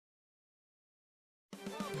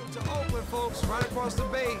To Oakland, folks, right across the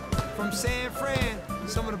bay from San Fran.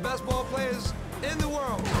 Some of the best ball players in the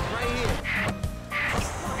world, right here.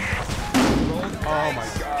 Oh my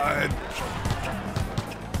God.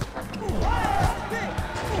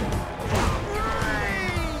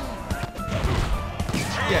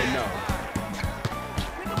 Yeah, no.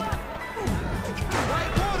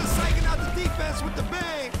 Right corner psyching out the defense with the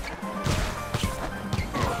bang.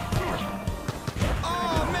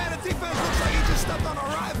 Oh man, the defense looks like he just stepped on a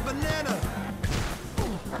rotten banana.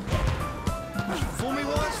 Fool me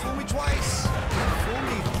once, fool me twice, fool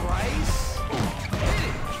me thrice.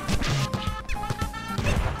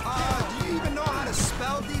 Do you even know how to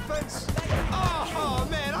spell defense? Oh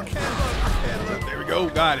man, I can't look. There we go,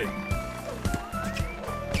 got it.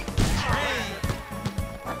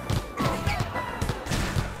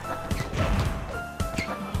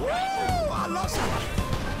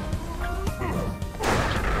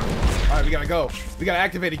 All right, we gotta go. We gotta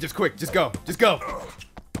activate it just quick. Just go. Just go.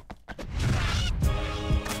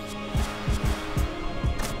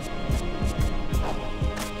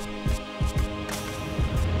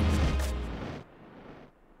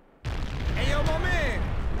 Hey, yo, my man,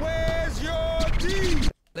 where's your D?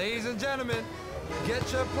 Ladies and gentlemen,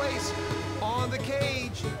 get your place on the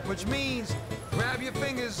cage, which means grab your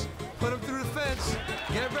fingers, put them through the fence,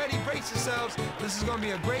 get ready, brace yourselves. This is gonna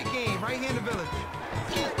be a great game right here in the village.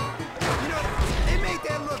 You know, they make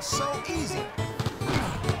that look so easy.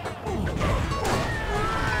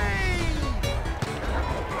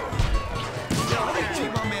 Yo, how do you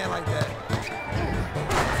treat my man like that?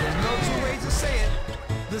 There's no two ways to say it.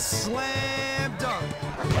 The slam dunk.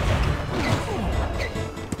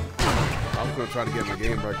 I was gonna try to get my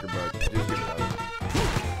game record, but just get it out.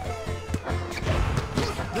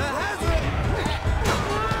 The hazard.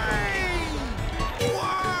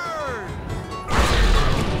 Word.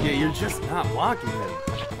 Yeah, you're just not blocking him.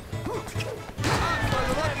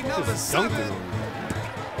 Lucky number Just dunked 7. him.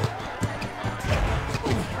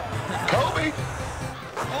 Kobe!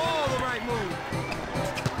 All the right move.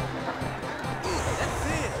 That's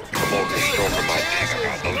it. I'm over here stroking my dick. I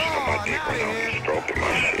got lotion on my dick when I'm stroking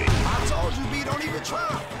my shit. I told you, B, don't even try.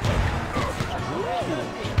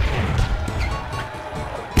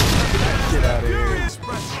 Get out of here.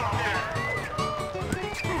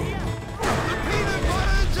 The peanut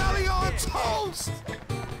butter and jelly on toast.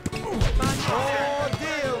 Oh,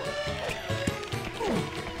 deal.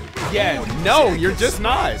 Yeah, no, you're just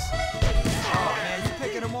not. Oh, man, you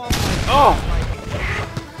picking them off like, Oh!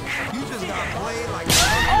 you just got played like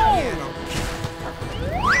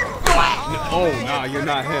Oh, nah, you're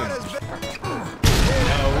not him.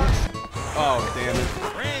 No. Oh, damn it.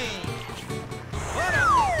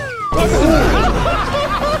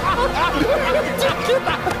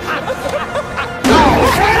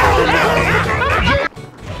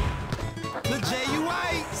 The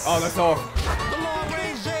J-U-Ites. Oh, that's all. The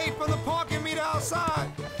long-range J from the parking meter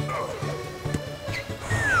outside.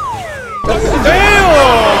 Damn!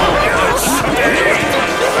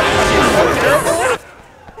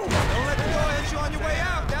 Don't let the door hit you on your way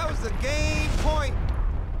out. That was the game point.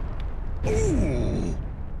 Ooh.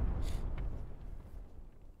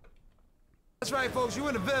 That's right, folks. You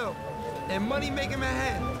in the Ville. In money-making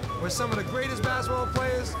Manhattan, where some of the greatest basketball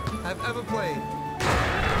players have ever played.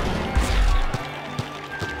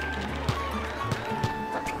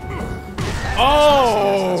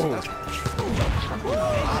 Oh!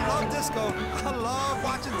 I love disco. I love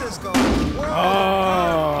watching disco.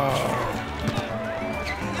 Oh!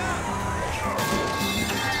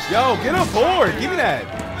 Yo, get on board. Give me that.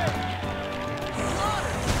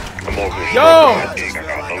 I'm over here Yo! stroking my dick. I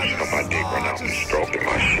got lotion on my dick when I'm stroking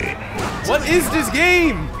my shit. What is this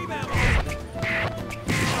game?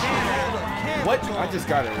 What? I just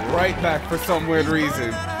got it right back for some weird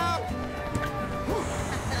reason.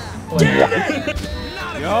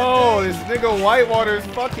 Yo, this nigga Whitewater is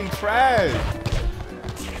fucking trash.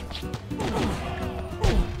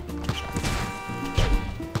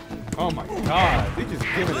 Oh my god, they just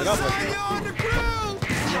giving it up like this.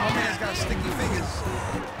 My man's got sticky fingers.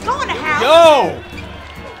 Go in the house. Yo!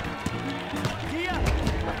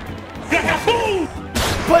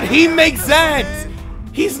 But he makes that!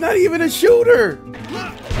 He's not even a shooter!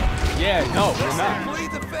 Yeah, no, we're not.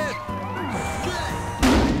 Bleed the fifth.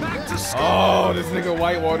 Back to school. Oh, this nigga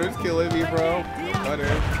Whitewater's killing me, bro. Butter.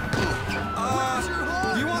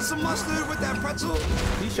 You want some mustard with that pretzel?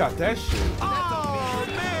 He shot that shit. Oh,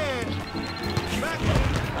 man. Back.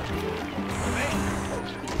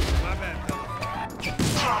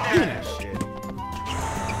 Give me that shit.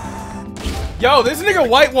 Yo, this nigga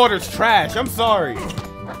Whitewater's trash. I'm sorry.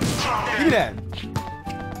 Give me that.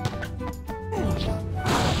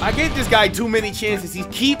 I gave this guy too many chances. He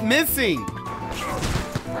keep missing.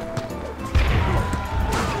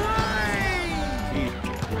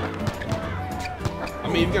 I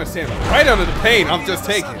mean, you're gonna stand right under the paint. I'm just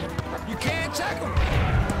taking it. You can't check him.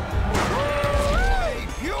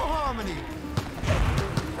 Pure harmony.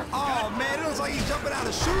 Oh man, it looks like he's jumping out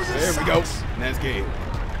of shoes and There we go. Next game.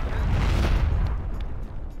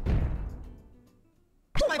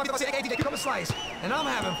 Slice, and I'm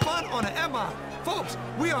having fun on the MI. Folks,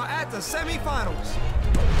 we are at the semifinals.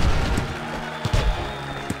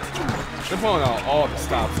 They're pulling out all the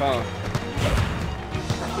stops, huh?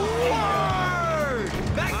 Word!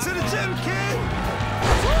 Back to the gym, kid.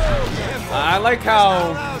 I like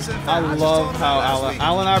how I love how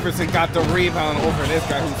Allen Iverson got the rebound over this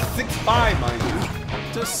guy who's 6'5", mind you.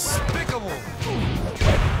 Despicable.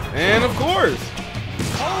 And of course.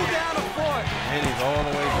 Hold down a fort. And he's all the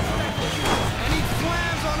way down. And he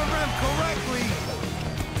slams on the rim correctly.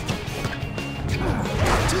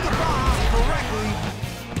 To the bar correctly.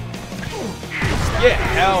 Yeah,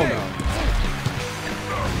 hell no.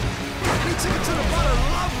 And he took it to the butter.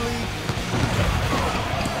 Lovely.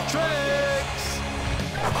 Tricks.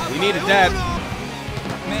 We needed that.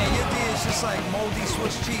 Man, your D is just like moldy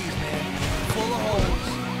Swiss cheese, man. Full of holes.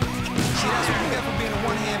 See, that's what you get for being a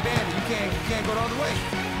one-hand bandit. You can't go the other way.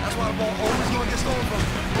 That's why the ball always gonna get stolen from you.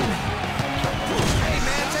 Hey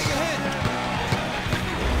man, take a hit.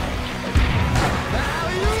 The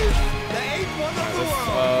alley-oop, the 8th one of the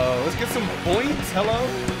world. Let's get some points. Hello.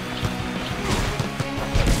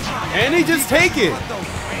 And he just take it.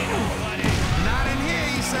 Not in here,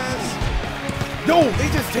 he says. Yo, they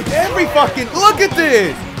just take every fucking. Look at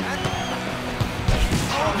this.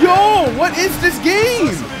 Yo, what is this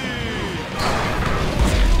game?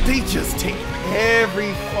 They just take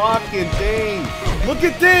every fucking thing. Look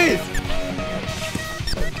at this.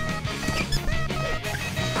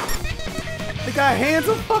 They got hands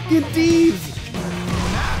of fucking thieves.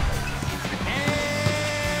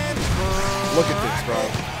 Look at this, bro.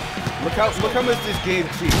 Look how much this game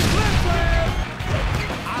cheats.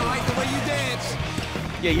 I like the way you dance.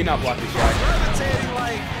 Yeah, you're not blocking shot. Levitating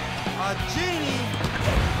like a genie.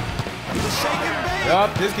 Shaking baby. Yup,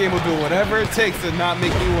 this game will do whatever it takes to not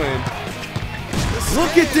make me win.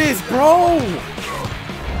 Look at this, bro!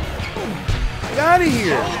 Get out of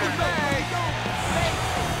here! Hold the bag.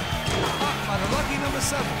 Up by the lucky number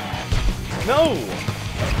 7. No!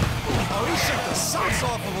 Oh, he shook the socks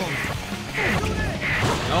off of him.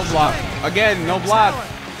 No block. Again, no block.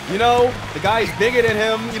 You know, the guy's bigger than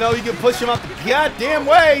him. You know, you can push him out the goddamn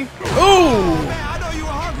way. Ooh! Oh, man, I know you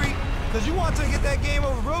were hungry because you want to get that game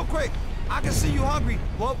over real quick. I can see you hungry.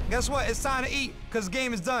 Well, guess what? It's time to eat because the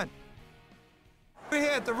game is done. We're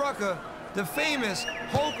here at the Rucker, the famous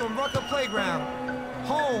Holcomb Rucker Playground,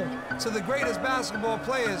 home to the greatest basketball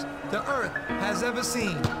players the earth has ever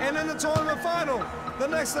seen. And in the tournament final, the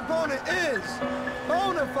next opponent is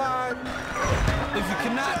Bonafide. If you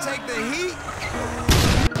cannot take the heat,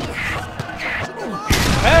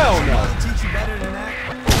 Hell no! I'll teach you better than that.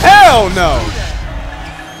 Hell no!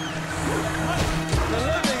 The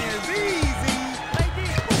living is easy.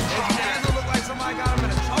 His hands look like somebody got him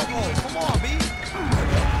in a chokehold. Come on, B.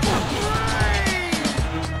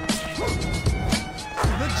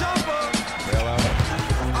 The jumper. Do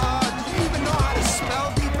you even know how to spell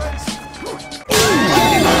defense?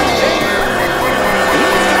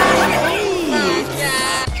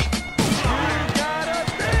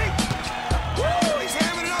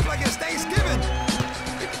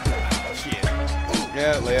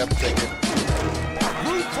 Yeah, layup, take it.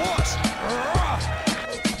 Brute force.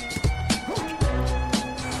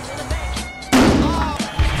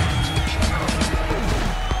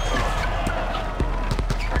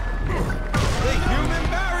 The human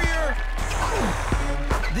barrier.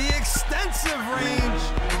 The extensive range.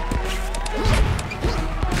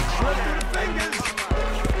 Slip through the fingers.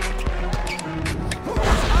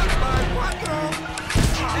 Up by cuatro.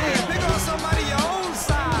 Hey, pick on somebody your own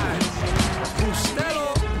size.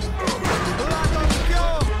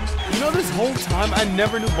 You know, this whole time I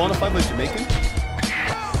never knew Bonafide was Jamaican.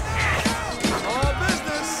 All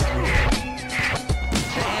business.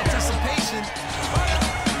 The anticipation.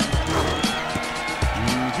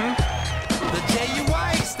 The J.U.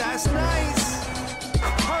 Ice, that's nice.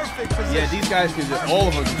 Perfect position. Yeah, these guys can just, all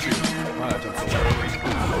of them can shoot. Wow, that jump so far.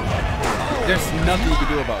 There's nothing you can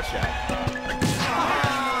do about Shaq.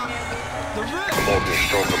 The rip. I'm over here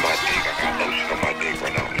stroking my dick. I got lotion on my dick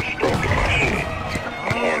right now. I'm just stroking my shit.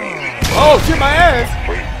 I'm horny. Oh, shit, my ass!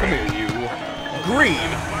 Come here, you.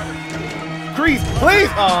 Green. Crease,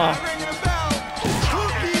 please! Ringing a bell.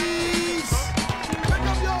 Cookies. Pick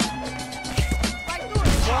up your.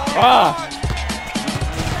 Ah!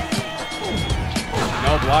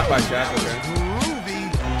 No block by Shaq. Okay.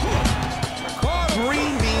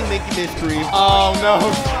 Green bean making this scream. Oh no!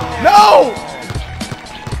 No!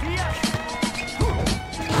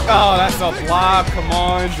 Oh, that's a block. Come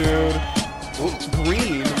on, dude. Ooh,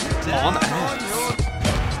 green on the ass.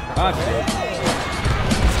 Ah, shit.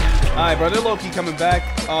 Alright, bro. They're low-key coming back.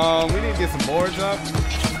 We need to get some boards up.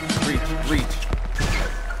 Reach.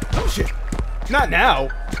 Oh, shit. Not now.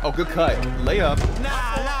 Oh, good cut. Layup.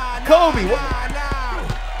 Kobe, what?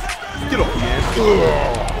 Get off, man.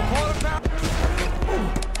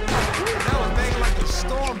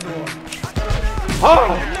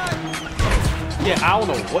 Oh! Yeah, I don't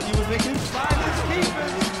know what you was thinking.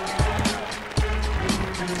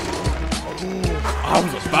 I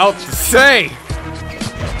was about to say.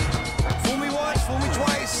 Fool me once, fool me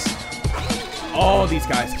twice. Oh, these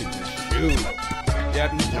guys can just shoot. Yeah,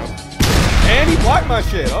 he jumped. And he blocked my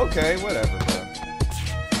shit. Okay, whatever, bro.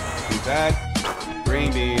 Do that.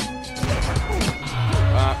 Green bean.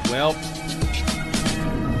 Well.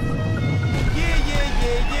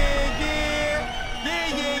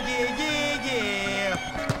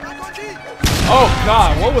 Oh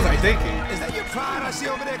God, what was I thinking? Is that your pride I see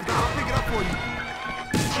over there? I'll pick it up for you.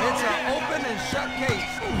 It's an open and shut case.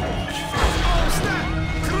 Oh snap!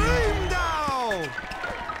 Cream down!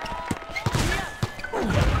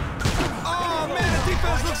 Oh man, the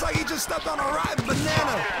defense looks like he just stepped on a rotten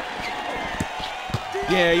banana.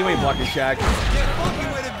 Yeah, you ain't blocking Shaq. Get funky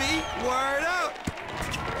with it, B. Word up.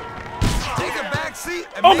 Take a back seat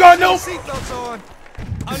and Oh God, no! seatbelts on.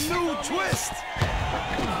 A new twist.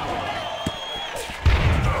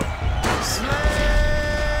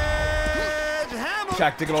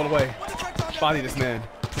 Shaq, take it all the way. Body this man.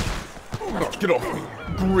 Get off me.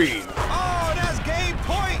 Green. Oh, that's game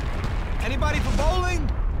point. Anybody for bowling?